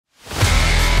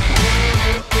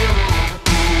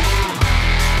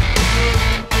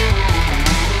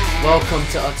Welcome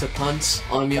to Utter Punts.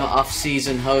 I'm your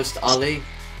off-season host, Olly.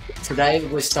 Today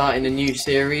we're starting a new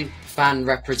series, Fan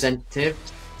Representative.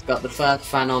 Got the first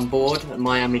fan on board, a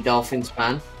Miami Dolphins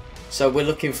fan. So we're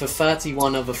looking for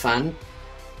 31 other fans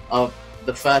of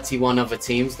the 31 other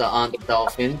teams that aren't the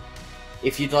Dolphins.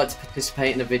 If you'd like to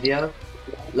participate in the video,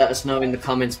 let us know in the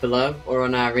comments below or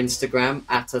on our Instagram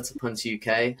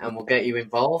 @UtterPuntsUK and we'll get you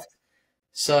involved.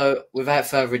 So without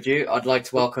further ado, I'd like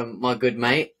to welcome my good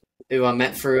mate, who I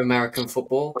met through American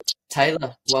football.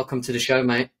 Taylor, welcome to the show,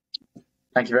 mate.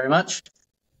 Thank you very much.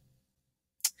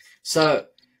 So,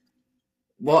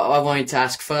 what I wanted to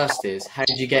ask first is, how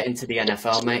did you get into the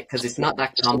NFL, mate? Because it's not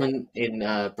that common in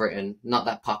Britain, not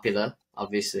that popular,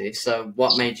 obviously. So,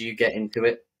 what made you get into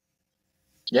it?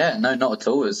 Yeah, no, not at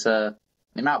all. It's the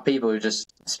amount of people who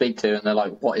just speak to and they're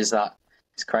like, what is that?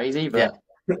 It's crazy. But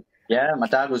yeah, my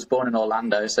dad was born in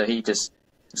Orlando, so he just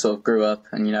sort of grew up.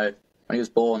 And, you know, when he was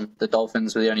born, the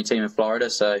Dolphins were the only team in Florida,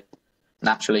 so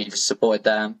naturally he supported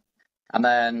them. And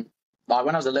then, like,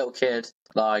 when I was a little kid,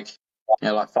 like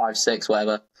 5, 6,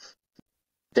 whatever,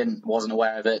 wasn't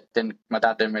aware of it. My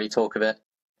dad didn't really talk of it.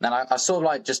 And then I sort of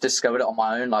like just discovered it on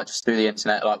my own, like just through the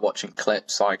internet, like watching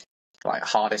clips, like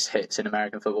hardest hits in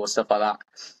American football, stuff like that.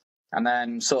 And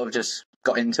then sort of just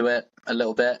got into it a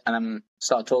little bit and then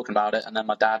started talking about it. And then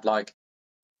my dad like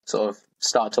sort of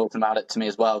started talking about it to me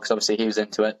as well, because obviously he was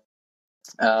into it.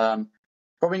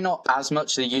 Probably not as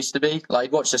much as he used to be. Like,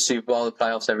 he'd watch the Super Bowl, the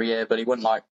playoffs every year, but he wouldn't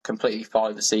like completely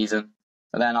follow the season.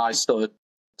 And then I sort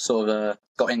of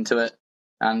got into it,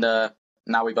 and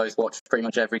now we both watch pretty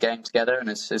much every game together, and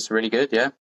it's really good. Yeah.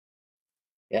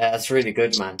 Yeah, that's really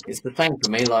good, man. It's the same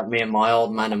for me. Like, me and my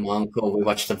old man and my uncle, we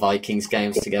watch the Vikings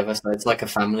games together, so it's like a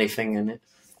family thing, isn't it?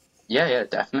 Yeah,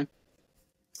 definitely.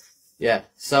 Yeah.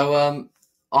 So,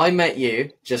 I met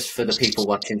you, just for the people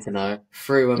watching to know,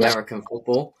 through American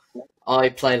football. I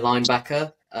play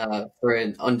linebacker for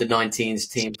an under-19s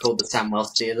team called the Sandwell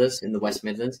Steelers in the West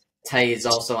Midlands. Tay is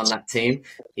also on that team.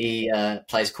 He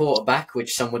plays quarterback,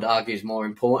 which some would argue is more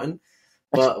important.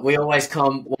 But we always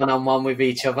come one-on-one with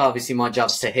each other. Obviously, my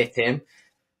job's to hit him.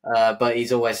 But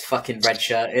he's always fucking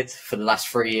red-shirted for the last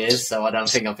 3 years, so I don't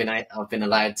think I've been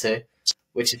allowed to,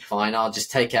 which is fine. I'll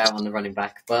just take out on the running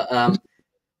back. But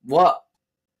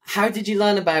how did you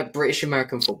learn about British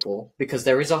American football? Because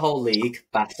there is a whole league,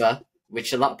 BAFTA,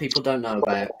 which a lot of people don't know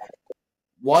about.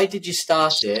 Why did you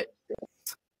start it?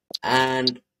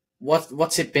 And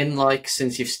what's it been like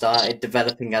since you've started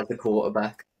developing as a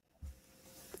quarterback?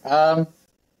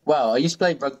 Well, I used to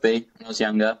play rugby when I was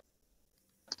younger,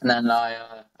 and then I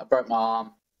broke my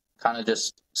arm. Kind of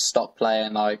just stopped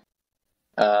playing. I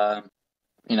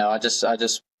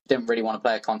just didn't really want to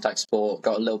play a contact sport.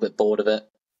 Got a little bit bored of it.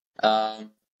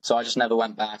 So I just never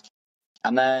went back.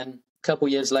 And then a couple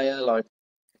years later, like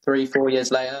 3, 4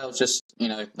 years later, I was just,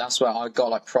 that's where I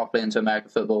got like properly into American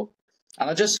football. And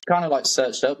I just kind of like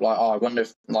searched up, like, I wonder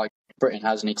if like Britain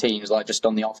has any teams, like just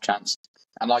on the off chance.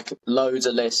 And like loads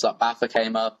of lists, like BAFA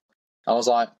came up. I was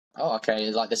like, oh, okay,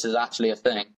 like this is actually a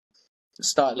thing.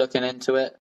 Started looking into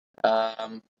it.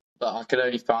 But I could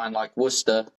only find like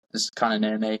Worcester, is kind of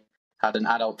near me, had an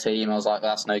adult team. I was like,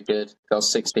 that's no good. I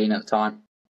was 16 at the time.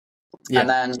 Yeah. And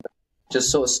then just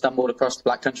sort of stumbled across the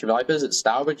Black Country Vipers at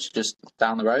Stourbridge, just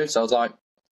down the road. So I was like,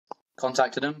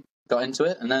 contacted them, got into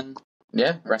it, and then,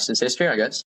 yeah, rest is history, I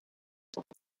guess.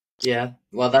 Yeah,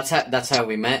 well, that's how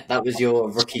we met. That was your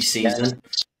rookie season.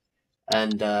 Yeah.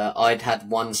 And I'd had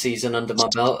one season under my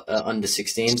belt, under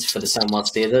 16s for the Sandwell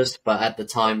Steelers. But at the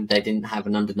time, they didn't have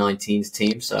an under 19s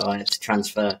team, so I had to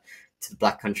transfer to the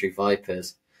Black Country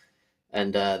Vipers.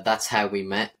 And that's how we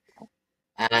met.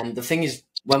 And the thing is,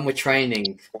 when we're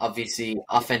training, obviously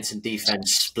offense and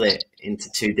defense split into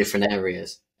 2 different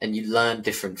areas, and you learn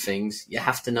different things. You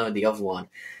have to know the other one.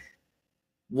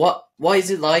 What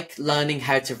is it like learning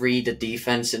how to read a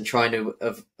defense and trying to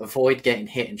avoid getting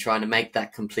hit and trying to make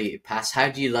that completed pass? How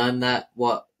do you learn that?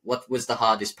 What was the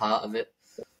hardest part of it?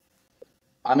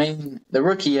 I mean, the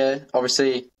rookie year,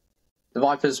 obviously, the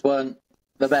Vipers weren't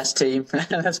the best team.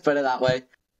 Let's put it that way.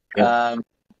 Yeah.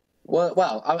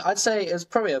 Well, I'd say it was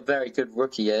probably a very good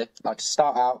rookie year. Like, to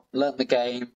start out, learn the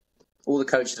game. All the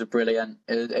coaches are brilliant.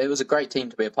 It was a great team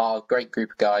to be a part of, great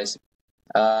group of guys.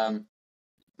 And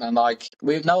like,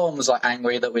 no one was like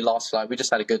angry that we lost. Like, we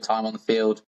just had a good time on the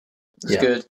field. It was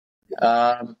good.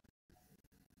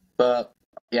 But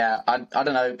yeah, I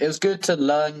don't know. It was good to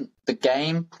learn the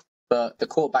game, but the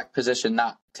quarterback position,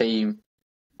 that team,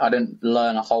 I didn't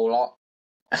learn a whole lot.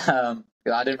 I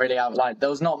didn't really have, like, there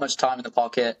was not much time in the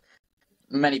pocket.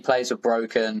 Many plays were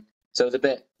broken, so it was a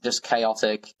bit just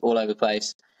chaotic all over the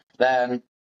place. Then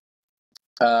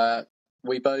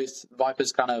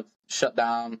Vipers kind of shut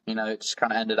down. It just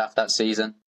kind of ended after that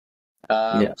season.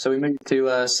 So we moved to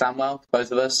Sandwell,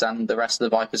 both of us, and the rest of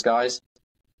the Vipers guys.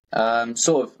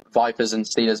 Sort of Vipers and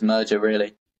Steelers merger,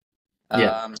 really.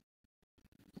 And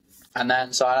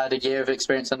then, so I had a year of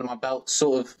experience under my belt,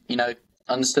 sort of,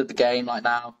 understood the game like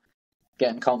now,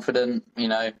 getting confident,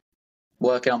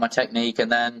 working on my technique.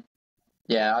 And then,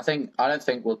 I don't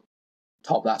think we'll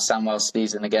top that Sandwell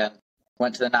season again.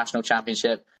 Went to the national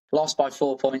championship, lost by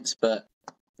 4 points, but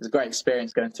it was a great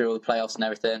experience going through all the playoffs and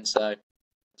everything. So,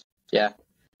 yeah.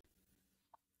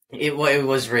 It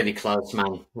was really close,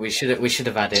 man. We should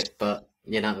have had it, but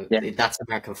that's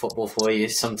American football for you.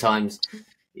 Sometimes,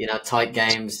 tight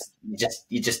games,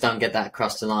 you just don't get that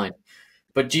across the line.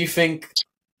 But do you think?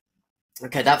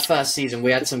 Okay, that first season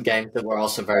we had some games that were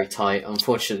also very tight.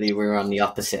 Unfortunately, we were on the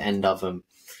opposite end of them.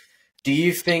 Do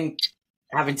you think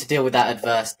having to deal with that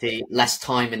adversity, less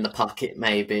time in the pocket,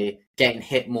 maybe getting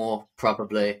hit more,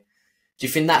 probably? Do you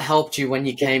think that helped you when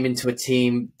you came into a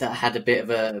team that had a bit of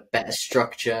a better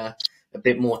structure, a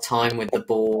bit more time with the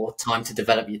ball, time to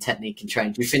develop your technique and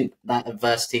train? Do you think that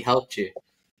adversity helped you?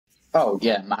 Oh,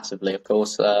 yeah, massively, of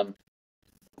course.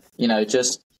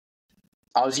 Just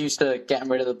I was used to getting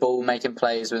rid of the ball, making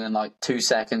plays within like 2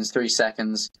 seconds, 3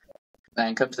 seconds.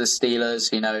 Then come to the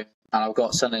Steelers, and I've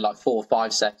got suddenly like 4 or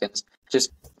 5 seconds.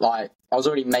 Just like I was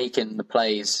already making the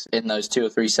plays in those 2 or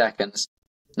 3 seconds.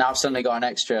 Now I've suddenly got an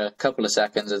extra couple of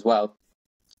seconds as well.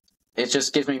 It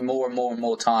just gives me more and more and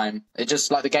more time. It just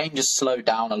like the game just slowed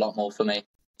down a lot more for me.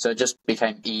 So it just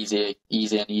became easier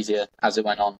and easier as it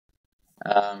went on.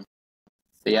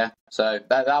 So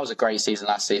that was a great season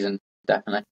last season,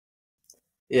 definitely.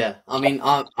 Yeah, I mean,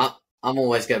 I'm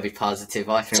always going to be positive.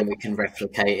 I think we can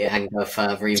replicate it and go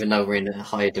further, even though we're in a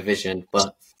higher division.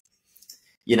 But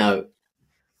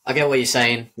I get what you're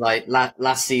saying. Like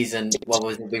last season, what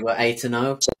was it? We were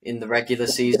 8-0 in the regular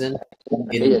season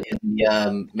in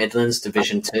the Midlands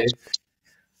Division 2.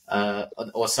 7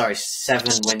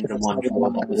 wins and 1 draw.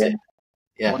 That was it.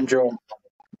 Yeah, 1 draw.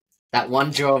 That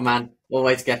 1 draw, man,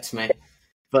 always gets me.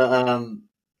 But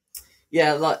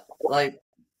like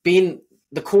being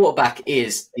the quarterback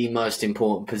is the most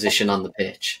important position on the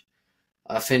pitch.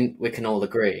 I think we can all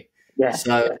agree. Yeah.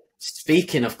 So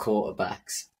speaking of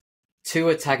quarterbacks,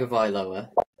 Tua Tagovailoa,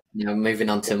 moving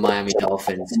on to Miami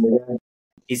Dolphins.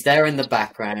 He's there in the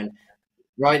background.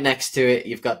 Right next to it,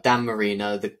 you've got Dan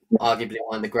Marino, arguably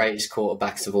one of the greatest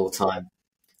quarterbacks of all time.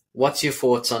 What's your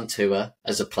thoughts on Tua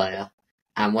as a player?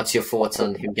 And what's your thoughts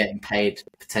on him getting paid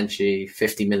potentially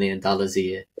 $50 million a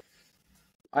year?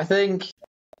 I think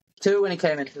Tua, when he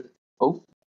came into... Oh.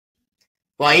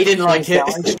 Well, he didn't like it.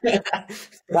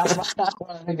 That's what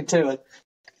I'm thinking Tua.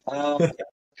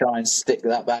 Try and stick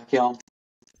that back on.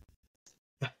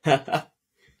 I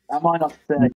might not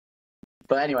say.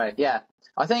 But anyway, yeah.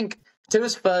 I think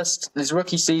Tua's his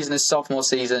rookie season, his sophomore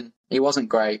season, he wasn't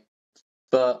great.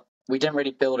 But we didn't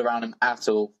really build around him at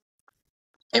all.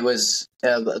 It was,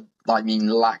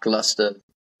 lackluster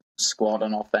squad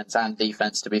on offense and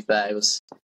defense, to be fair. It was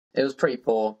pretty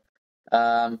poor.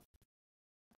 Third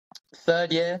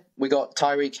year, we got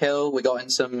Tyreek Hill. We got in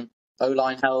some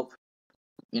O-line help.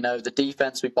 The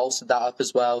defense, we bolstered that up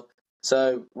as well.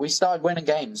 So we started winning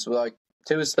games. Like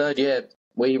Tua's third year,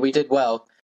 we did well.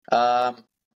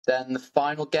 Then the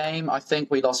final game, I think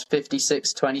we lost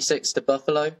 56-26 to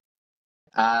Buffalo.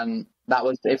 And that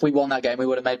was, if we won that game, we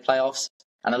would have made playoffs.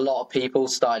 And a lot of people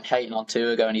started hating on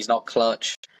Tua, going, he's not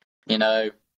clutch.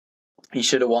 He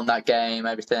should have won that game,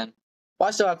 everything. But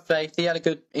I still had faith. He had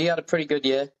a pretty good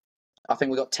year. I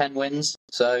think we got 10 wins.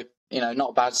 So,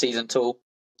 not a bad season at all.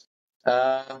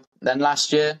 Then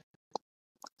last year,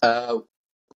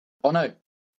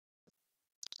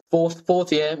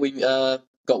 fourth year, we got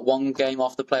 1 game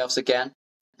off the playoffs again.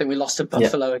 I think we lost to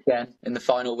Buffalo again in the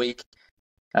final week.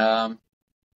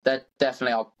 They're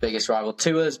definitely our biggest rival.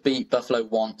 Tua's beat Buffalo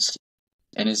once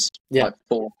in his 4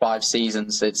 or 5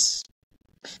 seasons. It's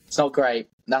not great.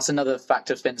 That's another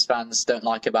factor Finns fans don't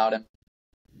like about him.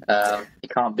 He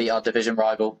can't beat our division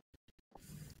rival.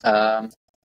 At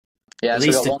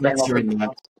least the Jets are in there.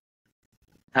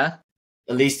 Huh?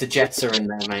 At least the Jets are in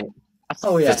there, mate.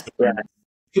 Oh, yeah.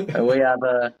 We have,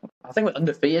 I think we're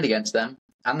undefeated against them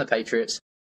and the Patriots.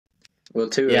 Well,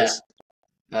 Tua's.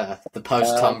 The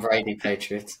post-Tom Brady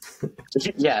Patriots.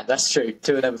 Yeah, that's true.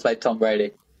 Tua never played Tom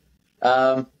Brady.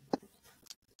 And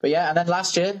then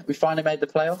last year, we finally made the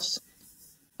playoffs.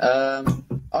 I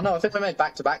think we made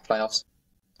back-to-back playoffs.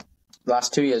 The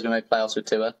last 2 years we made playoffs with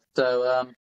Tua. So,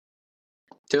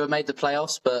 Tua made the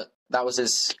playoffs, but that was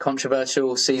his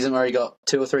controversial season where he got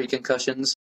 2 or 3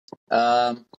 concussions.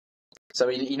 So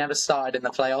he never started in the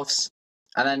playoffs.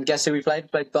 And then guess who we played? We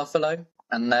played Buffalo,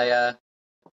 and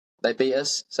they beat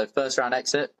us. So first round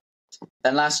exit.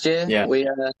 Then last year we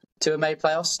Tua made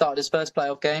playoffs, started his first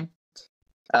playoff game,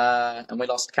 and we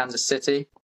lost to Kansas City.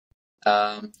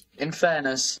 In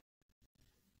fairness,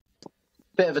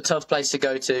 bit of a tough place to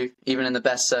go to, even in the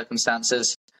best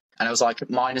circumstances. And it was like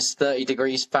minus 30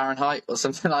 degrees Fahrenheit or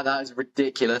something like that. It was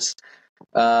ridiculous.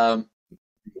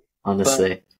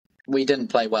 Honestly. We didn't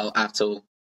play well at all.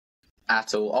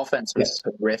 At all. Offense was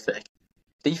horrific.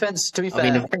 Defense, to be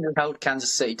fair, I think we held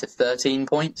Kansas City to 13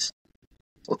 points.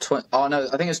 Or I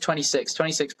think it was 26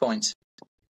 points.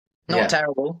 Not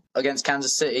terrible against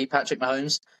Kansas City, Patrick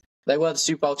Mahomes. They were the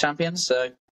Super Bowl champions, so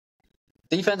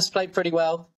defense played pretty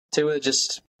well. Tua and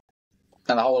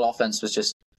the whole offense was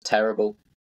just terrible.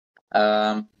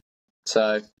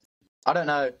 So I don't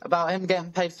know about him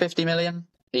getting paid $50 million.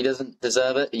 He doesn't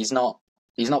deserve it. He's not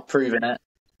proving it.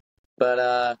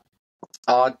 But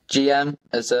our GM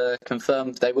has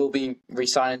confirmed they will be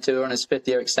re-signing Tua on his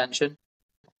 5th-year extension.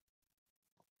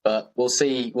 But we'll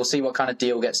see what kind of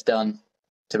deal gets done,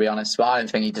 to be honest. But I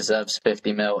don't think he deserves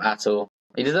 $50 million at all.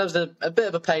 He deserves a bit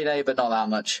of a payday, but not that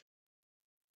much.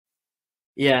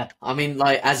 Yeah, I mean,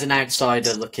 like, as an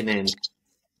outsider looking in,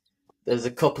 there's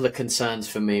a couple of concerns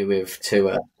for me with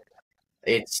Tua.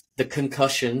 It's the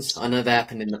concussions. I know they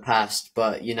happened in the past,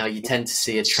 but, you tend to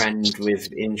see a trend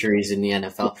with injuries in the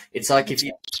NFL. It's like if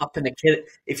you pop an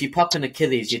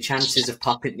Achilles, your chances of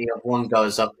popping the other one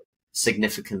goes up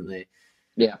significantly.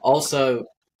 Yeah. Also,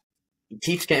 he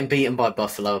keeps getting beaten by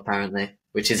Buffalo, apparently,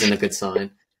 which isn't a good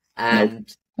sign.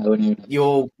 And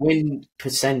your win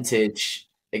percentage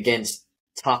against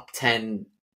top 10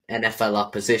 NFL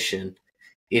opposition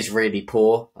is really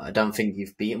poor. I don't think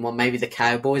you've beaten one. Maybe the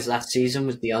Cowboys last season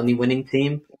was the only winning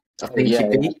team I think you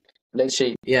beat.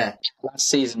 Literally, last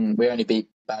season we only beat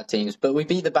bad teams, but we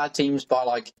beat the bad teams by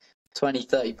like 20,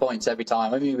 30 points every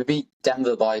time. I mean, we beat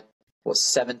Denver by,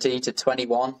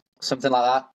 70-21, something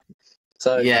like that.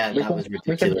 So that was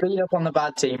ridiculous. We can beat up on the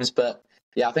bad teams, but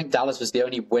I think Dallas was the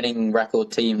only winning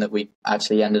record team that we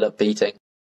actually ended up beating,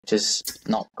 which is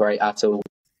not great at all.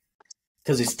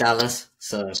 Because it's Dallas,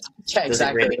 so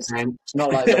exactly. Really it's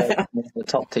not like the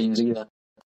top teams either.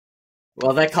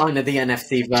 Well, they're kind of the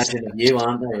NFC version of you,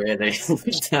 aren't they, really,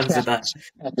 in terms of that?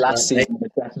 Last season, they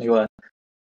definitely were.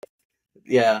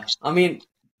 Yeah. I mean,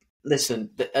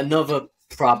 listen, another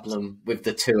problem with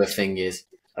the Tua thing is,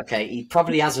 okay, he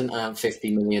probably hasn't earned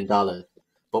 $50 million,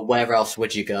 but where else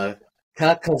would you go?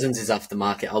 Kirk Cousins is off the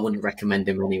market. I wouldn't recommend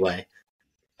him anyway,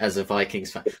 as a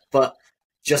Vikings fan. But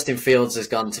Justin Fields has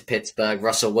gone to Pittsburgh.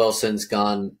 Russell Wilson's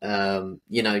gone.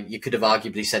 You could have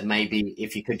arguably said maybe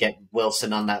if you could get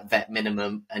Wilson on that vet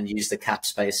minimum and use the cap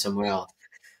space somewhere else.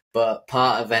 But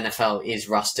part of NFL is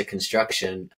roster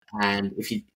construction. And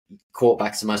if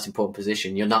quarterback's the most important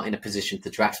position, you're not in a position to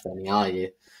draft any, are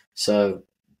you? So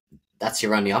that's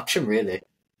your only option, really.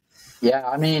 Yeah,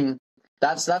 I mean,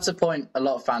 that's a point a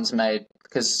lot of fans made,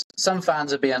 because some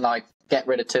fans are being like, get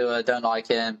rid of Tua, don't like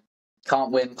him.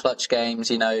 Can't win clutch games,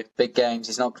 big games,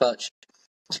 he's not clutch.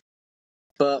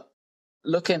 But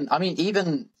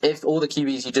even if all the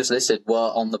QBs you just listed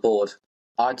were on the board,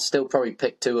 I'd still probably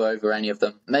pick Tua over any of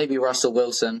them. Maybe Russell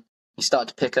Wilson. He started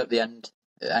to pick up the end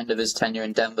of his tenure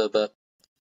in Denver, but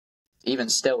even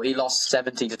still, he lost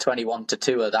 70-21 to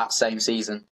Tua that same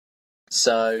season.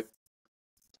 So,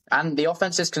 and the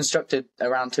offense is constructed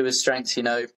around Tua's strengths,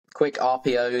 quick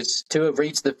RPOs. Tua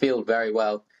reads the field very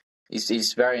well.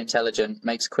 He's very intelligent,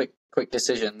 makes quick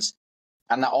decisions,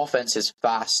 and that offense is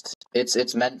fast.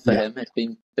 It's meant for him. It's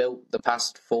been built the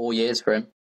past 4 years for him.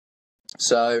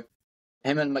 So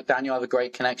him and McDaniel have a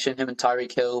great connection. Him and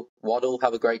Tyreek Hill, Waddle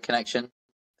have a great connection.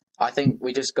 I think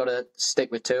we just got to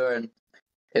stick with Tua, and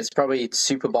it's probably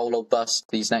Super Bowl or bust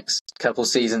these next couple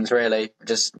seasons, really.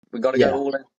 We got to go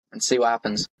all in and see what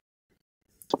happens.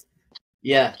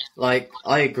 Yeah, I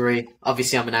agree.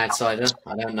 Obviously, I'm an outsider.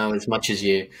 I don't know as much as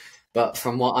you. But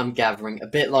from what I'm gathering, a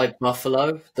bit like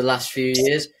Buffalo the last few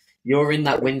years, you're in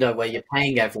that window where you're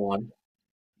paying everyone.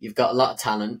 You've got a lot of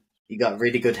talent. You've got a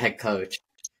really good head coach.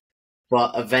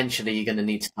 But eventually you're going to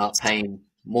need to start paying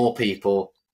more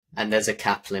people, and there's a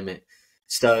cap limit.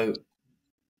 So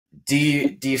do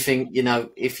you think,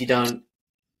 if you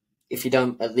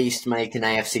don't at least make an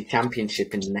AFC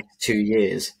championship in the next 2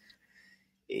 years,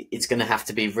 it's going to have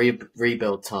to be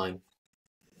rebuild time?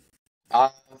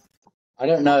 I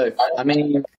don't know. I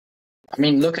mean,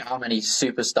 look at how many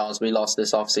superstars we lost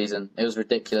this offseason. It was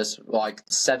ridiculous.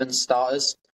 7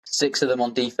 starters, 6 of them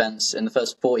on defense in the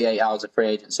first 48 hours of free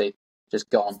agency,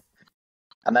 just gone.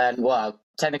 And then,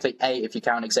 technically 8 if you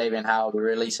count Xavier Howard. We're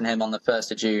releasing him on the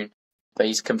 1st of June, but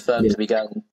he's confirmed to be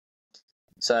going.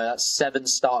 So that's 7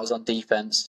 starters on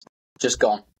defense, just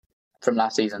gone from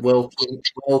last season.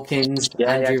 Wilkins,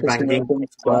 Andrew Van Ginkel,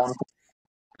 gone.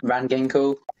 Van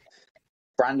Ginkel,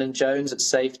 Brandon Jones at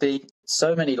safety.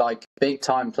 So many like big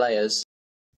time players.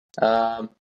 I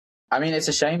mean, it's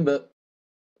a shame, but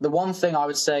the one thing I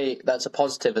would say that's a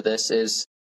positive of this is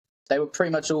they were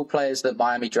pretty much all players that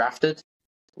Miami drafted.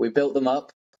 We built them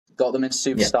up, got them into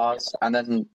superstars, and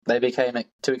then they became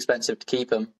too expensive to keep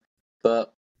them.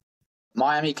 But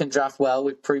Miami can draft well.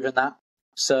 We've proven that.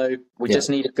 So we just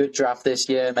need a good draft this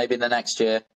year, maybe the next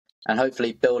year, and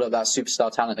hopefully build up that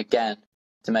superstar talent again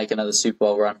to make another Super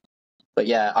Bowl run. But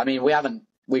yeah, I mean,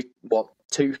 we've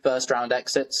 2 first-round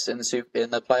exits in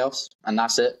the playoffs, and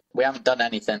that's it. We haven't done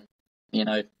anything. You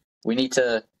know, we need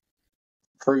to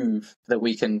prove that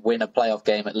we can win a playoff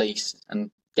game at least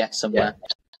and get somewhere. Yeah.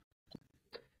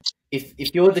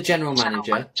 If you're the general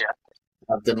manager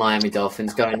of the Miami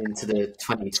Dolphins going into the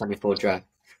 2024 draft,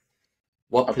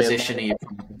 what position are you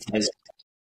prioritizing?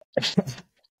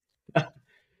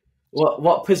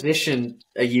 What position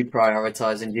are you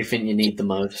prioritizing? Do you think you need the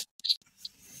most?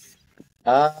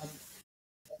 I'd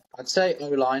say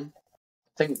O-line.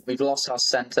 I think we've lost our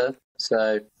center,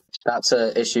 so that's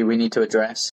an issue we need to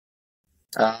address.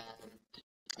 I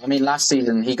mean, last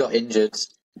season he got injured,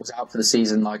 was out for the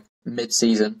season, like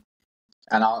mid-season,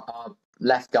 and our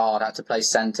left guard had to play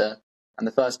center. And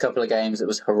the first couple of games, it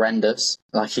was horrendous.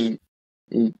 Like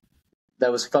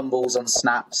there was fumbles on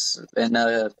snaps in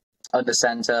under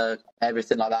center,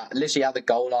 everything like that. Literally at the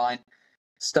goal line,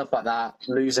 stuff like that.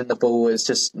 Losing the ball is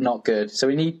just not good. So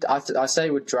we need. I say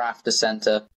we'd draft a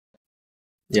center.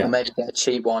 Yeah. Or maybe get a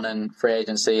cheap one in free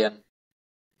agency and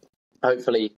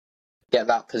hopefully get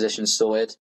that position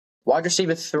sorted. Wide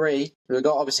receiver 3, we've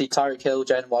got obviously Tyreek Hill,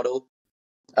 Jalen Waddle.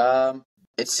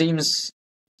 It seems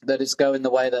that it's going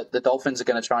the way that the Dolphins are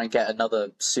going to try and get another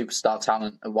superstar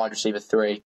talent at wide receiver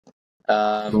 3.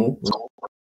 I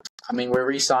mean, we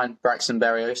re-signed Braxton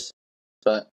Berrios,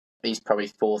 but he's probably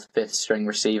 4th, 5th string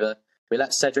receiver. We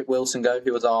let Cedric Wilson go,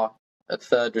 who was our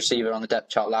 3rd receiver on the depth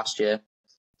chart last year,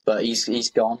 but he's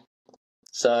gone.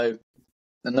 So,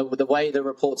 and the way the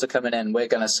reports are coming in, we're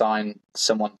going to sign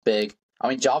someone big. I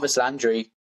mean, Jarvis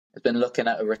Landry has been looking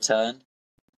at a return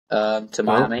to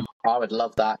Miami. I would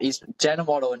love that. Jalen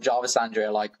Waddle and Jarvis Landry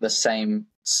are like the same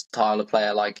style of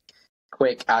player, like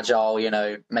quick, agile,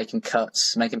 making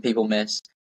cuts, making people miss.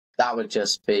 That would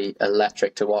just be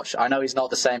electric to watch. I know he's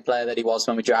not the same player that he was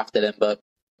when we drafted him, but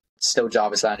still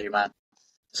Jarvis Landry, man.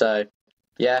 So,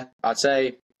 yeah, I'd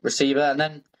say receiver. And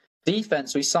then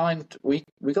defense, we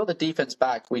got the defense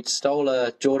back. We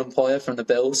stole Jordan Poyer from the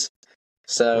Bills.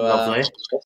 So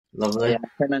Lovely. Yeah,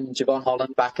 him and Javon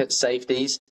Holland back at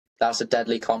safeties. That's a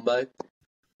deadly combo.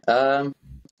 I'd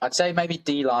say maybe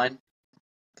D-line,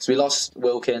 because we lost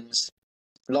Wilkins.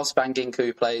 We lost Van Ginkel,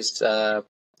 who plays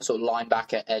sort of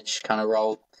linebacker edge kind of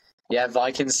role. Yeah,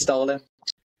 Vikings stole him.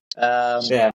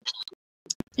 Yeah,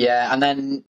 and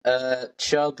then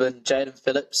Chubb and Jaden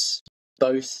Phillips,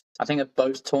 I think have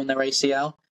both torn their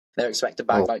ACL. They're expected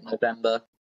back like November.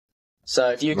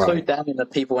 So if you include them in the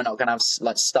people we're not going to have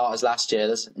like starters last year,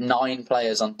 there's 9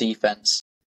 players on defense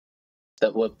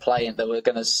that were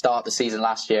going to start the season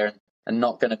last year and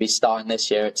not going to be starting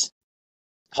this year. It's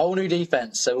a whole new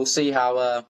defense, so we'll see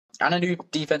how and a new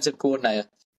defensive coordinator.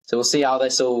 So we'll see how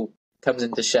this all comes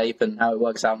into shape and how it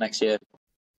works out next year.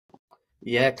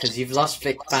 Yeah, because you've lost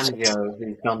Vic Fangio,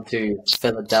 who's gone to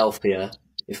Philadelphia,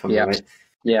 if I'm right.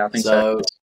 Yeah, I think so.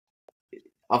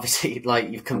 Obviously,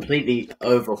 like, you're completely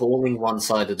overhauling one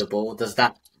side of the ball. Does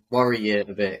that worry you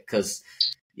a bit? Because,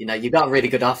 you've got a really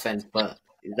good offense, but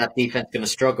is that defense going to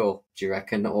struggle, do you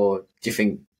reckon? Or do you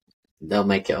think they'll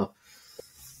make it up?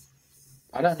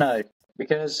 I don't know.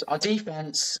 Because our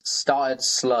defense started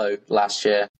slow last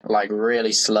year, like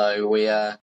really slow. We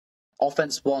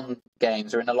offense won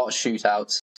games. We're in a lot of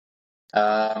shootouts.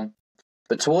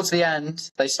 But towards the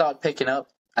end, they started picking up,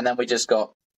 and then we just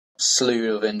got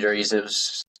slew of injuries. It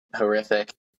was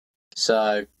horrific.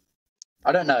 So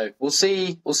I don't know. We'll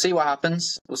see what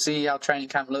happens. We'll see how training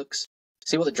camp looks.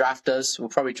 See what the draft does. We'll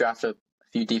probably draft a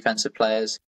few defensive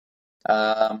players.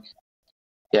 Yeah.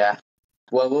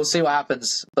 Well, we'll see what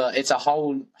happens. But it's a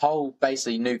whole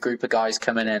basically new group of guys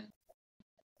coming in,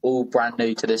 all brand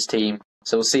new to this team.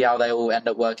 So we'll see how they all end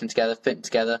up working together, fitting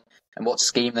together, and what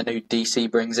scheme the new DC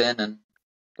brings in. And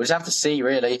we'll just have to see,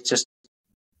 really. Just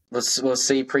We'll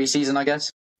see preseason, I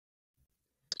guess.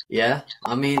 Yeah,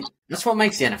 I mean, that's what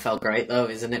makes the NFL great, though,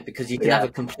 isn't it? Because you can have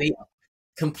a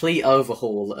complete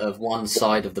overhaul of one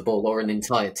side of the ball or an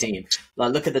entire team.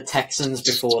 Like, look at the Texans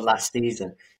before last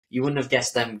season. You wouldn't have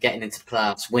guessed them getting into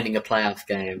playoffs, winning a playoff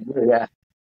game. Yeah.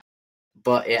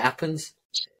 but it happens.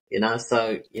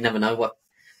 So you never know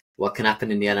what can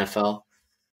happen in the NFL.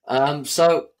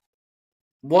 So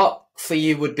what for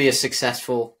you would be a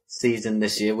successful season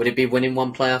this year? Would it be winning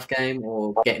one playoff game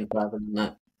or getting further than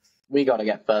that? We got to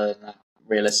get further than that.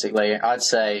 Realistically, I'd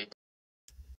say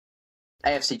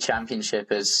AFC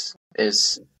Championship is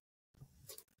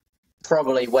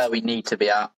probably where we need to be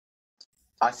at.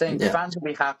 I think fans will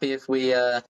be happy if we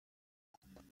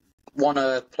won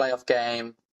a playoff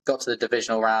game, got to the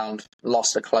divisional round,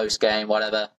 lost a close game,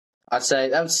 whatever. I'd say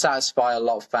that would satisfy a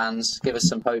lot of fans, give us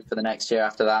some hope for the next year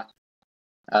after that.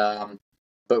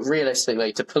 But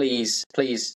realistically, to please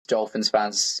Dolphins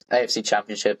fans, AFC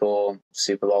Championship or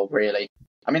Super Bowl, really.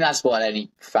 I mean, that's what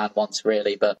any fan wants,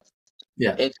 really. But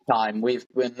it's time. We've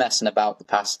been messing about the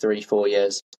past 3-4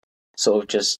 years, sort of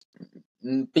just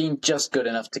being just good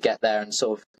enough to get there and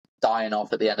sort of dying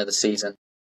off at the end of the season.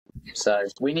 So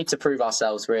we need to prove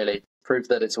ourselves, really. Prove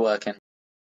that it's working.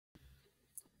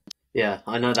 Yeah,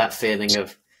 I know that feeling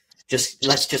of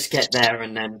let's just get there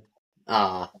and then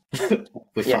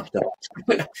we fucked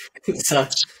up. So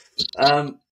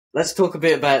let's talk a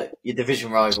bit about your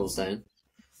division rivals then,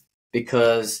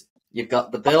 because you've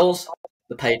got the Bills,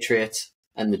 the Patriots,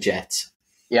 and the Jets.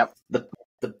 Yep.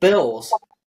 The Bills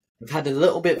have had a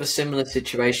little bit of a similar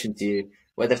situation to you,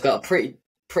 where they've got a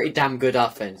pretty damn good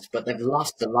offense, but they've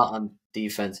lost a lot on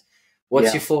defense.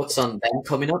 What's your thoughts on them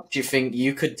coming up? Do you think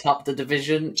you could top the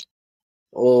division,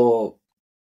 or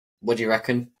what do you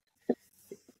reckon?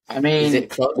 I mean,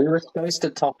 we were supposed to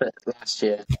top it last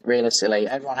year, realistically.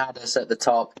 Everyone had us at the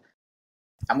top.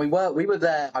 And we were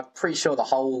there, I'm pretty sure, the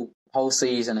whole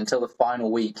season until the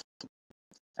final week.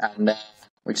 And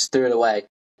we just threw it away.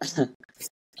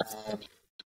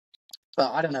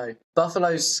 But I don't know.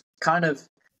 Buffalo's kind of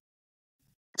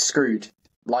screwed.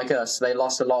 Like us, they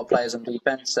lost a lot of players on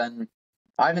defense, and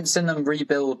I haven't seen them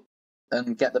rebuild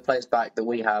and get the players back that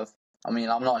we have. I mean,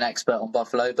 I'm not an expert on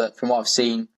Buffalo, but from what I've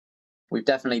seen, we've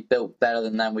definitely built better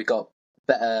than them. We've got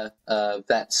better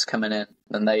vets coming in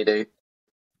than they do.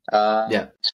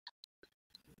 But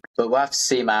we'll have to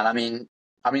see, man. I mean,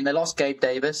 they lost Gabe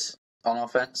Davis on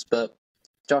offense, but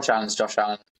Josh Allen's Josh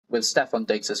Allen with Stephon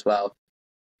Diggs as well.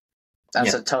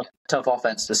 That's a tough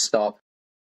offense to stop.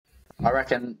 I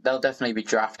reckon they'll definitely be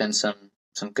drafting some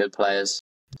good players.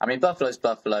 I mean, Buffalo's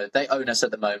Buffalo. They own us at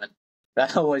the moment. They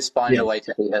always find a way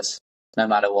to beat us, no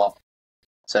matter what.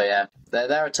 So yeah,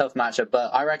 they're a tough matchup,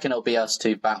 but I reckon it'll be us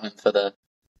two battling for the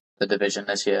division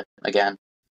this year again.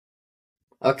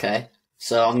 Okay,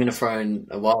 so I'm going to throw in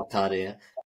a wild card here.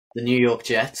 The New York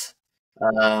Jets,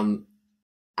 Aaron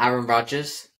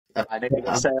Rodgers, a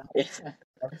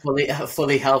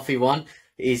fully healthy one.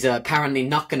 He's apparently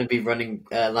not going to be running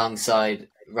alongside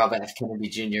Robert F. Kennedy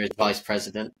Jr. as vice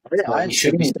president. Yeah, he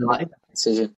should be starting that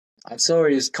decision. I saw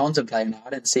he was contemplating it. I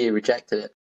didn't see he rejected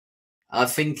it. I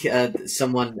think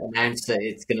someone announced that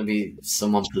it's going to be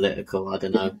someone political. I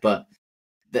don't know, but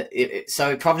so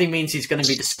it probably means he's going to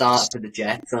be the starter for the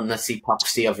Jets unless he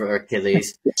pops the other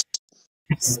Achilles.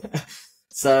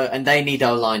 So, and they need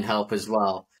O-line help as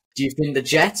well. Do you think the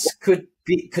Jets could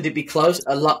it be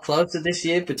a lot closer this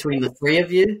year between the three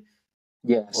of you?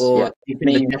 Yes. Or do you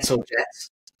think the Jets or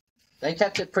Jets? They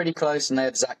kept it pretty close, and they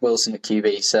had Zach Wilson at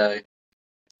QB. So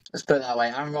let's put it that way.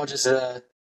 Aaron Rodgers is a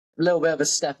little bit of a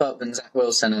step up than Zach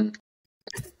Wilson, and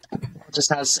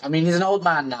just has. I mean, he's an old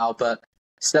man now, but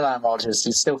still Aaron Rodgers.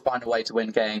 He'll still find a way to win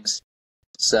games.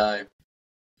 So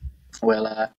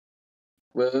we'll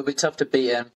be tough to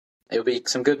beat him. It'll be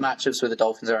some good matchups with the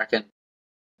Dolphins, I reckon.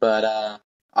 But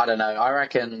I don't know. I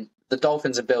reckon the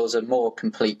Dolphins and Bills are more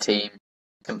complete team,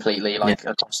 completely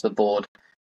across the board.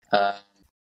 I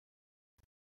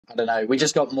don't know. We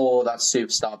just got more of that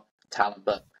superstar talent,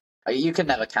 but you can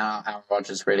never count out Aaron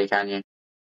Rodgers, really, can you?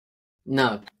 No,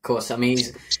 of course. I mean,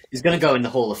 he's going to go in the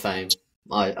Hall of Fame.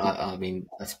 I mean,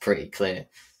 that's pretty clear,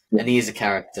 and he is a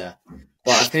character.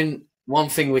 But I think one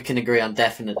thing we can agree on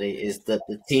definitely is that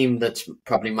the team that's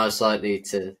probably most likely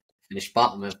to finish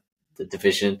bottom of the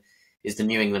division is the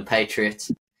New England Patriots,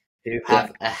 who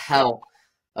have a hell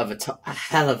of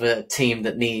a team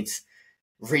that needs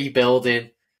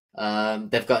rebuilding.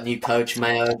 They've got a new coach,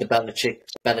 Mayo. The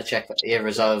Belichick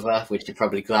era's over, which you're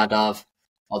probably glad of.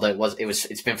 Although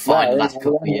it's been fine the last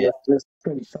couple of years. It's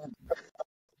pretty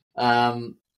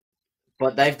fun.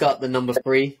 But they've got the number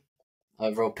 3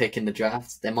 overall pick in the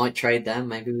draft. They might trade them,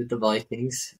 maybe with the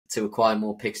Vikings, to acquire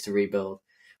more picks to rebuild.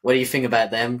 What do you think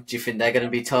about them? Do you think they're going to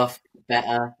be tough,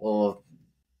 better, or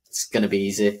it's going to be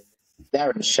easy?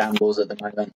 They're in shambles at the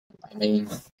moment. I mean,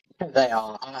 they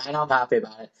are, and I'm happy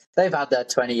about it. They've had their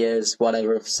 20 years,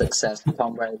 whatever, of success.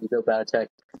 Tom Brady, Bill Belichick.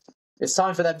 It's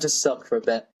time for them to suck for a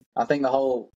bit. I think the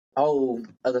whole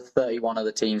other 31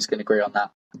 other teams can agree on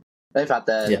that. They've had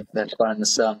their fun in the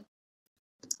sun.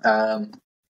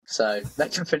 So they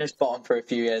can finish bottom for a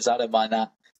few years. I don't mind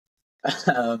that.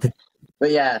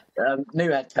 But yeah,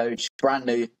 new head coach, brand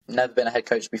new, never been a head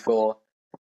coach before,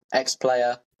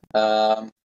 ex-player.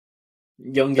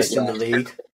 Youngest in the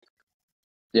league.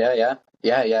 Yeah,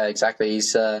 exactly.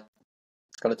 He's got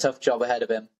a tough job ahead of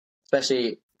him,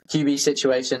 especially QB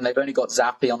situation. They've only got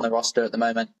Zappi on the roster at the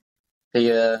moment.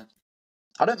 I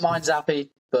don't mind Zappi,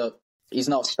 but he's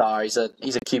not a star. He's a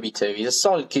QB2. He's a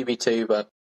solid QB2, but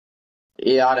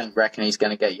yeah, I don't reckon he's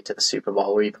going to get you to the Super Bowl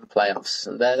or even playoffs.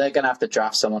 They're going to have to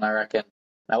draft someone, I reckon.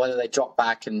 Now, whether they drop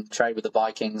back and trade with the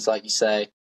Vikings, like you say,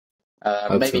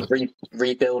 maybe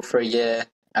rebuild for a year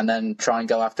and then try and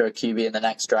go after a QB in the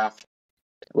next draft.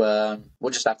 We'll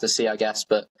just have to see, I guess.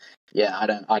 But yeah,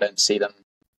 I don't see them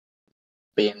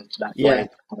being that way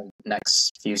in the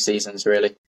next few seasons,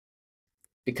 really.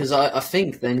 Because I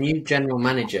think their new general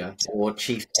manager or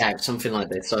chief scout, something like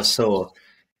this, I saw,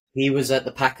 he was at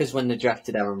the Packers when they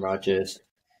drafted Aaron Rodgers.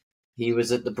 He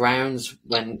was at the Browns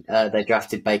when they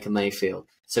drafted Baker Mayfield.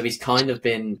 So he's kind of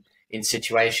been in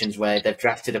situations where they've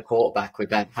drafted a quarterback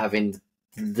without having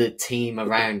the team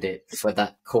around it for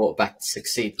that quarterback to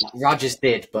succeed. Rodgers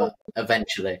did, but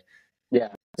eventually. Yeah.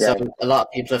 So a lot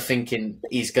of people are thinking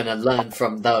he's going to learn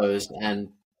from those and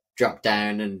drop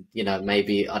down and,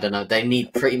 maybe, I don't know, they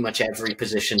need pretty much every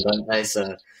position, don't they?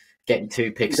 So getting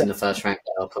 2 picks in the first round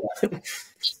will help.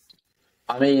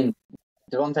 I mean,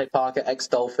 Devontae Parker,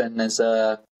 ex-Dolphin, is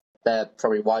their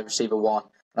probably wide receiver 1.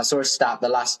 I saw a stat the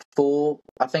last 4,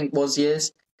 I think,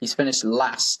 years. He's finished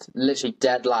last, literally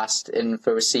dead last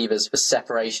for receivers for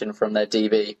separation from their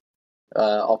DB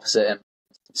opposite him.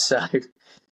 So,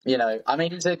 I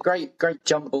mean, he's a great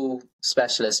jump ball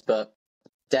specialist, but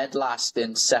dead last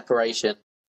in separation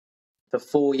for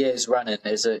 4 years running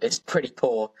is pretty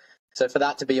poor. So for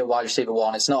that to be a wide receiver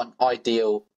 1, it's not an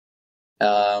ideal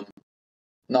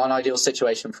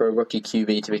situation for a rookie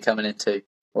QB to be coming into,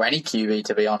 or any QB,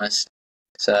 to be honest.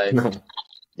 So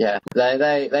yeah,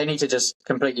 they need to just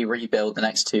completely rebuild the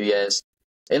next 2 years.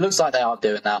 It looks like they are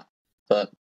doing that, but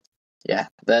yeah,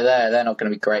 they're not going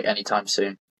to be great anytime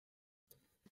soon.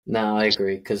 No, I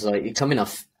agree, because you're coming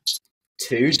off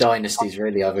 2 dynasties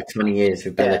really over 20 years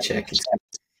with Belichick.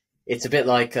 It's a bit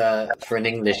like, for an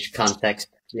English context,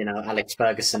 Alex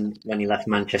Ferguson when he left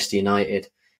Manchester United.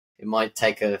 It might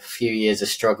take a few years of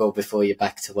struggle before you're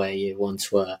back to where you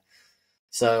once were.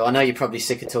 So I know you're probably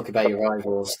sick of talking about your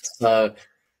rivals. So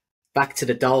back to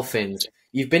the Dolphins.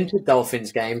 You've been to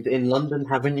Dolphins games in London,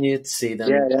 haven't you, to see them?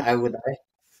 Yeah. How were they?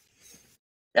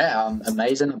 Yeah,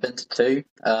 amazing. I've been to 2.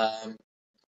 I think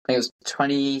it was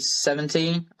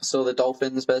 2017. I saw the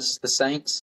Dolphins versus the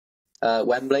Saints,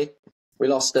 Wembley. We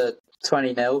lost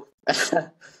 20-0.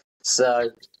 So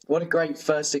what a great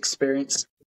first experience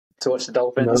to watch the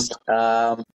Dolphins.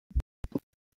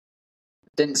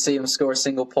 Didn't see them score a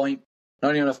single point,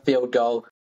 not even a field goal.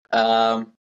 And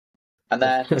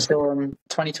then I saw them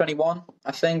 2021,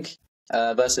 I think,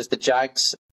 versus the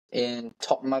Jags in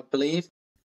Tottenham, I believe.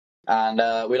 And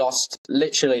we lost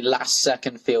literally last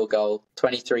second field goal,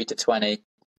 23-20.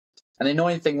 And the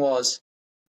annoying thing was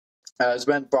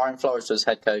when Brian Flores was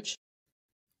head coach.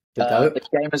 The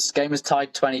game was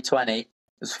tied 20-20. It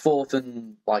was 4th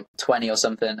and 20 or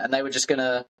something, and they were just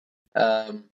gonna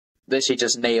literally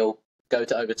just kneel, go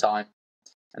to overtime.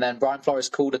 And then Brian Flores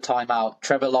called a timeout.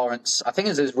 Trevor Lawrence, I think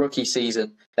it was his rookie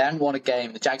season, they hadn't won a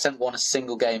game. The Jags hadn't won a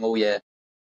single game all year.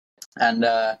 And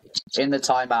in the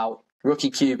timeout,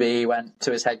 rookie QB went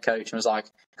to his head coach and was like,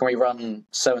 "Can we run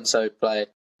so-and-so play?"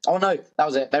 Oh no, that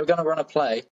was it. They were going to run a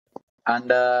play, and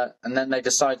then they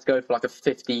decided to go for a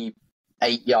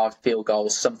 58-yard field goal,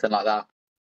 something like that,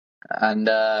 and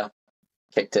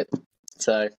kicked it.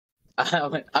 So,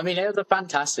 I mean, it was a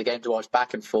fantastic game to watch,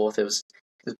 back and forth. It was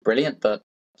brilliant, but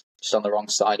just on the wrong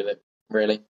side of it,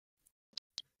 really.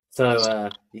 So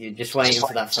you're just waiting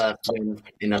for that first win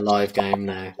in a live game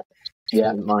now.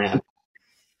 Yeah. Miami.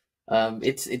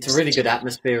 It's a really good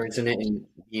atmosphere, isn't it? In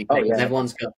the UK, yeah.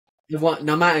 Everyone's got,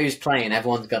 no matter who's playing,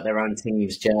 everyone's got their own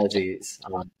team's jerseys.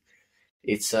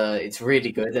 It's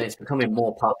really good, and it's becoming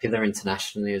more popular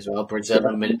internationally as well. Brazil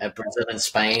and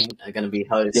Spain are going to be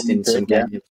hosting some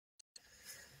games.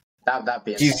 That'd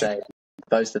be insane.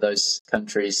 Both of those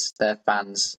countries, their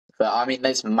fans. But I mean,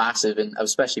 it's massive, and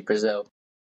especially Brazil.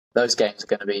 Those games are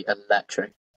going to be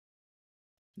electric.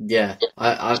 Yeah,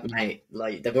 mate,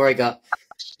 they've already got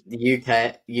the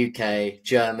UK,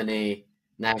 Germany,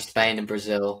 now Spain and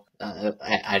Brazil.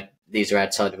 These are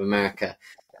outside of America.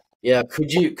 Yeah,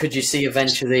 could you see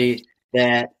eventually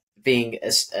there being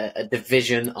a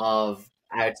division of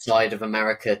outside of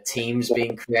America teams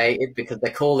being created, because they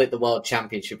call it the World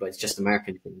Championship, but it's just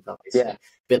American teams, obviously. Yeah. A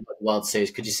bit like the World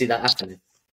Series. Could you see that happening?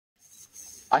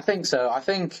 I think so. I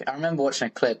remember watching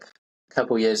a clip a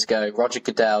couple of years ago, Roger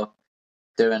Goodell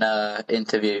doing an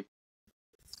interview,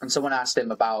 and someone asked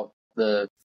him about the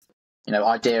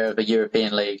idea of a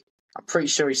European League. I'm pretty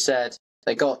sure he said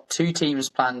they got 2 teams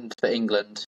planned for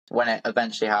England when it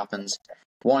eventually happens,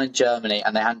 one in Germany,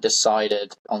 and they hadn't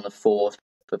decided on the 4th,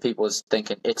 but people was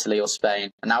thinking Italy or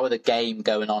Spain. And now with a game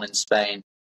going on in Spain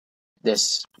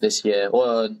this year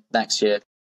or next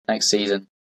season,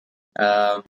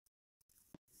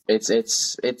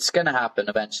 it's going to happen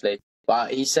eventually.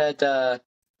 But he said the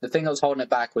thing that was holding it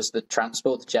back was the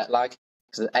transport, the jet lag.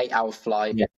 It's an 8-hour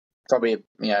flight, probably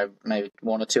maybe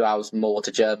 1 or 2 hours more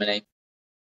to Germany.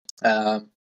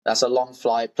 That's a long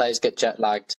flight. Players get jet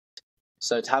lagged.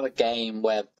 So to have a game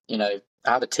where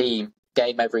have a team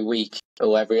game every week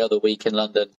or every other week in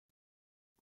London,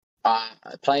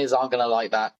 players aren't going to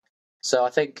like that. So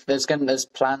I think there's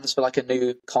plans for like a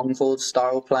new Concorde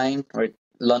style plane, or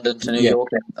London to New York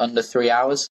in under 3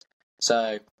 hours.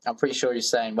 So I'm pretty sure you're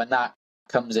saying when that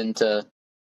comes into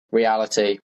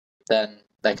reality, then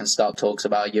they can start talks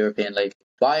about a European League.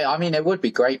 But I mean, it would be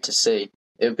great to see.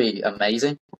 It would be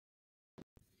amazing.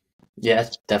 Yeah,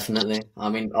 definitely. I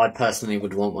mean, I personally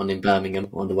would want one in Birmingham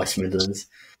on the West Midlands.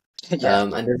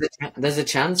 And there's a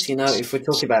chance, if we're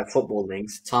talking about football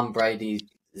leagues, Tom Brady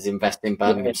is investing in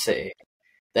Birmingham City.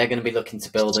 They're going to be looking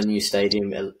to build a new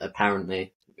stadium,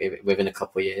 apparently, within a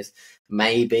couple of years.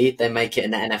 Maybe they make it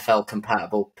an NFL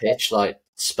compatible pitch like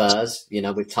Spurs,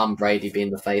 with Tom Brady being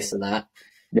the face of that.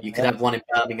 You could have one in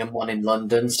Birmingham, one in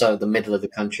London, so the middle of the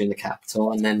country and the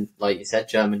capital, and then, like you said,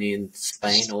 Germany and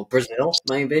Spain or Brazil,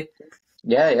 maybe.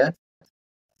 Yeah.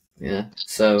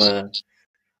 So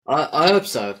I hope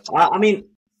so. I mean,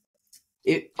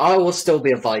 I will still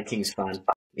be a Vikings fan,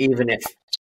 even if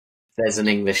there's an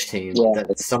English team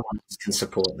that someone can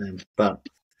support them. But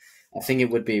I think it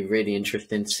would be really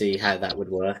interesting to see how that would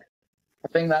work. I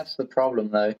think that's the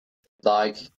problem, though.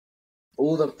 Like,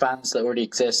 all the fans that already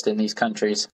exist in these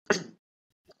countries,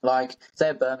 like, say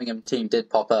a Birmingham team did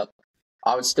pop up,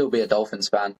 I would still be a Dolphins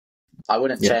fan. I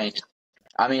wouldn't change.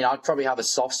 I mean, I'd probably have a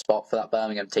soft spot for that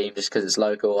Birmingham team just because it's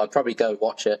local. I'd probably go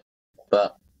watch it,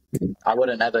 but I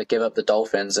wouldn't ever give up the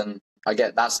Dolphins. And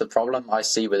that's the problem I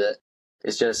see with it.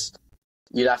 It's just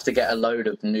you'd have to get a load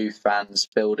of new fans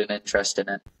building interest in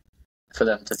it for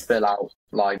them to fill out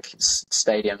like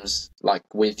stadiums like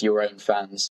with your own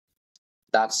fans.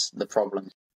 That's the problem.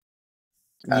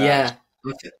 Yeah,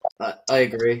 I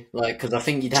agree. Because I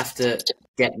think you'd have to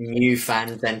get new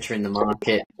fans entering the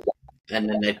market, and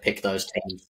then they'd pick those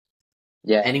teams.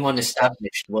 Yeah. Anyone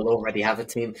established will already have a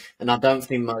team, and I don't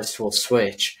think most will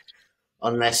switch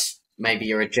unless maybe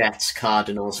you're a Jets,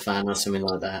 Cardinals fan or something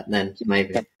like that. Then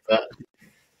maybe, but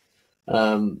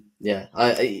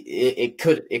it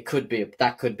could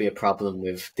be a problem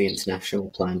with the international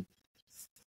plan.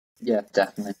 Yeah,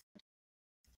 definitely.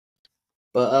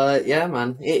 But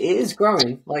man, it is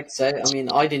growing. Like I say, I mean,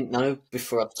 I didn't know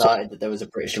before I started that there was a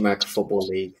British American Football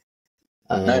League.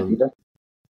 And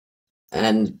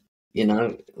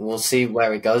we'll see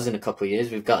where it goes in a couple of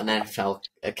years. We've got an NFL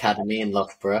academy in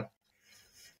Loughborough.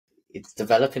 It's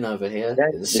developing over here.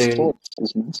 Yeah, soon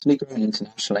it's mostly growing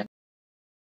internationally.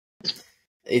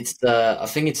 I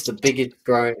think it's the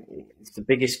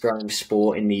biggest growing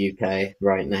sport in the UK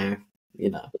right now.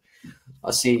 I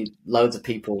see loads of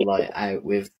people out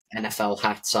with NFL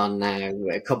hats on now.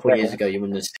 A couple of years ago, you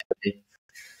wouldn't have seen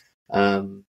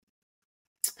it.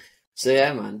 So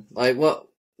yeah, man.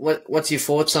 What's your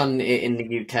thoughts on it in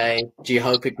the UK? Do you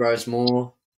hope it grows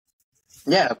more?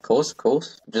 Yeah, of course.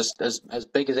 Just as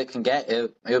big as it can get,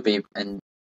 it'll be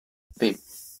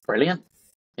brilliant.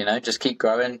 Just keep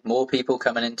growing. More people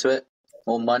coming into it.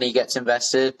 More money gets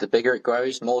invested. The bigger it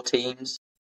grows, more teams.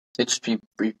 It'd just be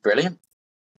brilliant.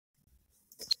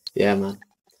 Yeah, man.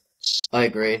 I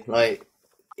agree. It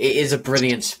is a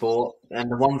brilliant sport, and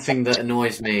the one thing that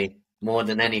annoys me more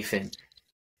than anything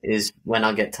is when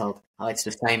I get told, "Oh, it's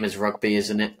the same as rugby,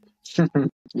 isn't it?"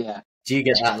 Yeah. Do you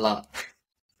get that a lot?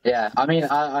 Yeah, I mean,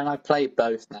 I play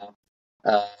both now.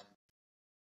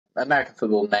 American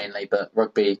football mainly, but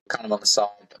rugby kind of on the side.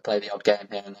 I play the odd game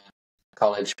here and there,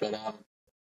 college, but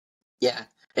yeah,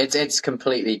 it's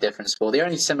completely different sport. The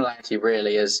only similarity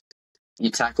really is you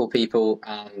tackle people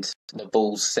and the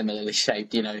ball's similarly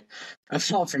shaped.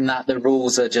 Apart from that, the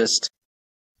rules are just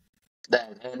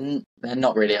they're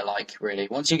not really alike. Really,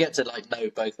 once you get to know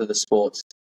both of the sports,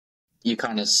 you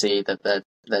kind of see that they're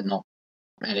not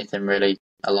anything really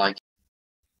alike.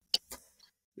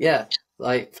 Yeah,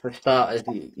 like for starters,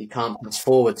 you can't pass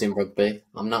forwards in rugby.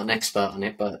 I'm not an expert on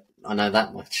it, but I know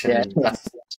that much, Yeah, and that's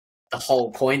the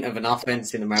whole point of an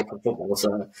offense in American football.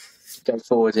 So, go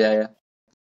forward. Yeah,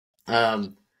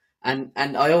 um, and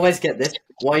I always get this: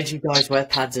 why do you guys wear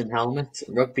pads and helmets?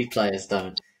 Rugby players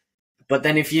don't. But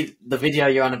then, if the video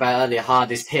you're on about earlier,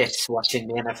 hardest hits, watching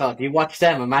the NFL, if you watch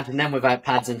them, imagine them without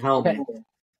pads and yeah. helmet.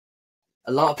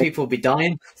 A lot of people will be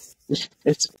dying.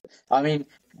 It's. I mean,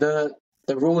 the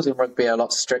rules in rugby are a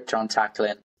lot stricter on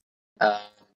tackling. I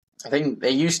think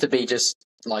it used to be just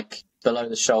like below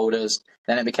the shoulders,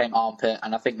 then it became armpit,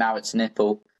 and I think now it's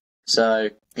nipple. So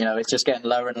it's just getting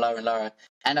lower and lower and lower.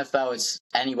 NFL is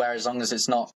anywhere as long as it's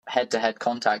not head-to-head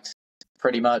contact.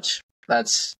 Pretty much,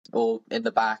 that's all in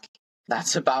the back.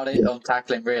 That's about it on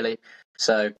tackling, really.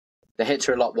 So the hits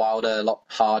are a lot wilder, a lot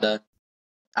harder.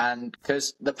 And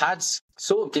because the pads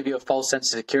sort of give you a false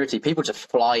sense of security, people just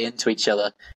fly into each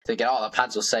other thinking, oh, the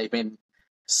pads will save me, and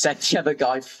send the other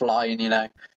guy flying.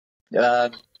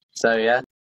 So, yeah.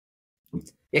 Yeah,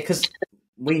 because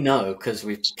we know, because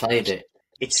we've played it,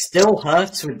 it still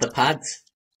hurts with the pads.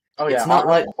 Oh, yeah. It's not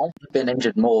like... I've been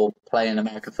injured more playing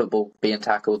American football, being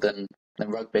tackled, than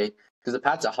rugby, because the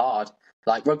pads are hard.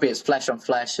 Like, rugby is flesh on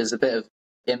flesh, there's a bit of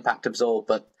impact absorbed,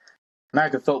 but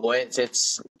American football,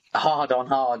 it's hard on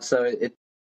hard, so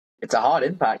it's a hard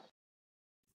impact.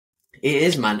 It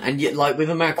is, man. And yet, like with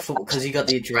American football, because you got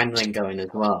the adrenaline going as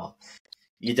well,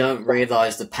 you don't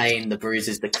realise the pain, the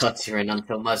bruises, the cuts you're in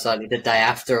until most likely the day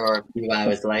after or a few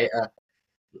hours later.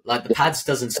 Like the pads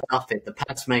doesn't stop it. The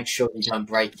pads make sure you don't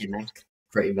break your neck,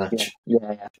 pretty much.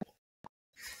 Yeah.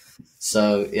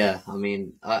 So yeah, I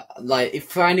mean, like if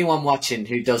for anyone watching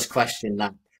who does question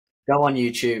that, go on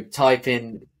YouTube, type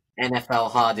in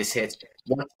NFL hardest hits,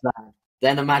 watch that,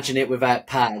 then imagine it without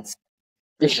pads,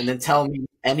 and then tell me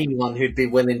anyone who'd be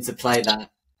willing to play that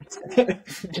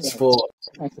sport.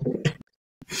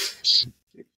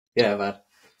 Yeah, man.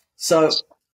 So,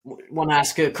 want to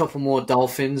ask a couple more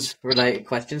Dolphins-related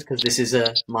questions because this is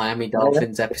a Miami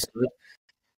Dolphins episode.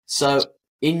 So,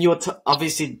 in your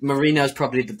obviously Marino's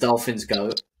probably the Dolphins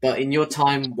GOAT, but in your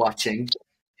time watching,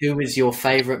 who is your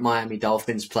favorite Miami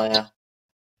Dolphins player?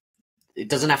 It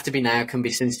doesn't have to be now; it can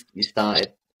be since you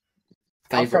started.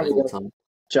 Favorite of all time.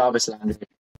 Jarvis Landry.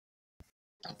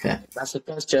 Okay, that's the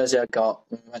first jersey I got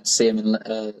when we went to see him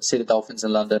see the Dolphins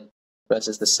in London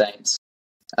versus the Saints.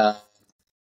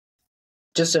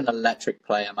 Just an electric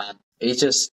player, man.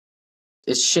 It's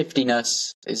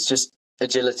shiftiness. It's just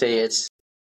agility. It's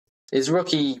his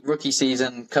rookie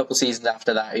season. Couple seasons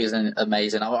after that, he was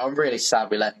amazing. I'm really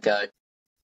sad we let him go.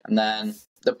 And then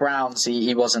the Browns,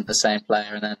 he wasn't the same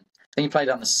player. And then I think he played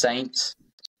on the Saints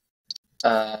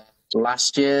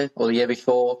last year or the year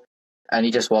before, and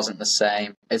he just wasn't the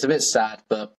same. It's a bit sad,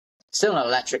 but still an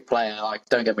electric player. Like,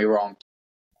 don't get me wrong.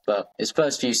 But his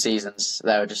first few seasons,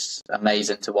 they were just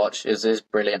amazing to watch. It was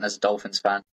brilliant as a Dolphins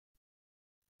fan.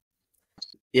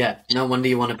 Yeah, no wonder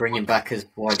you want to bring him back as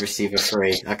wide receiver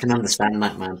 3. I can understand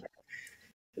that, man.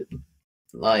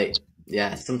 Like,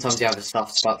 yeah, sometimes you have a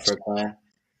soft spot for a player.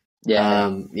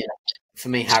 Yeah. For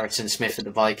me, Harrison Smith at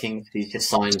the Vikings, he's just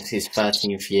signed his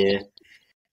 13th year.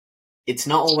 It's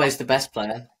not always the best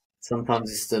player.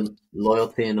 Sometimes it's the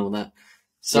loyalty and all that.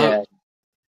 So,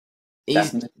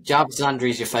 Jarvis Landry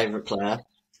is your favourite player.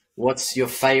 What's your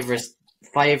favourite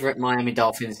Miami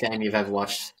Dolphins game you've ever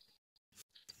watched?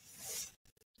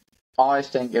 I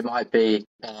think it might be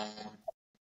the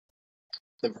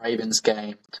Ravens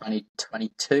game,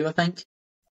 2022, I think.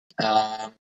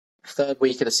 Third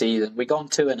week of the season. We gone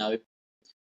 2-0.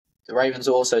 The Ravens